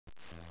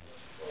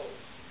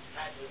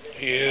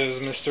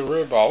is Mr.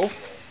 Robo.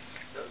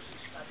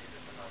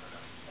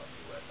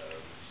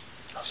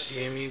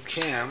 CMU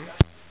cam.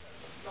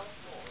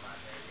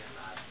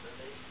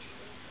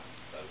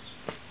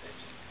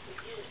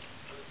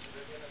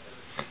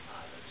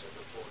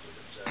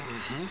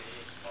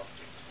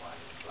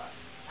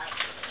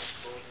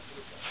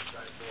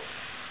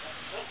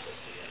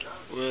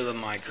 With a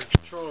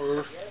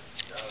microcontroller,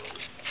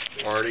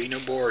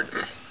 Arduino board,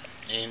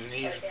 and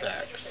these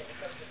packs.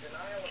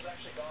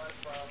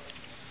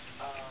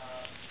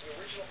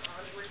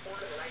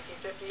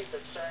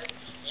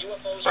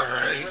 UFOs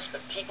are dangerous,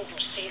 but people who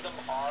see them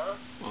are.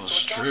 Well, so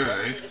it's not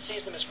everybody that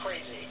sees them as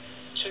crazy.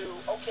 To,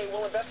 okay,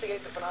 we'll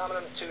investigate the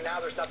phenomenon, to now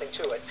there's nothing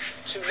to it.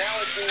 To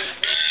now it's being...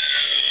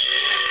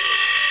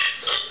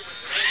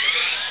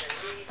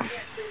 We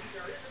can't say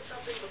there isn't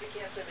something, but we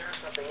can't say there is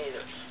something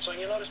either. So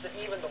you notice that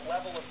even the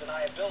level of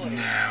deniability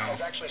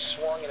has actually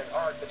swung in an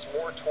arc that's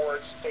more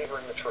towards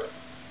favoring the truth.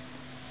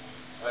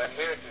 We're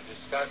here to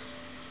discuss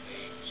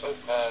the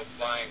so-called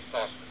flying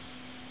saucers.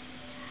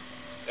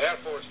 The Air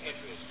Force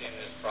interest in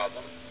this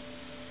problem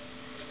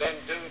has been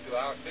due to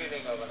our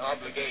feeling of an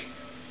obligation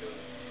to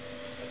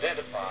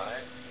identify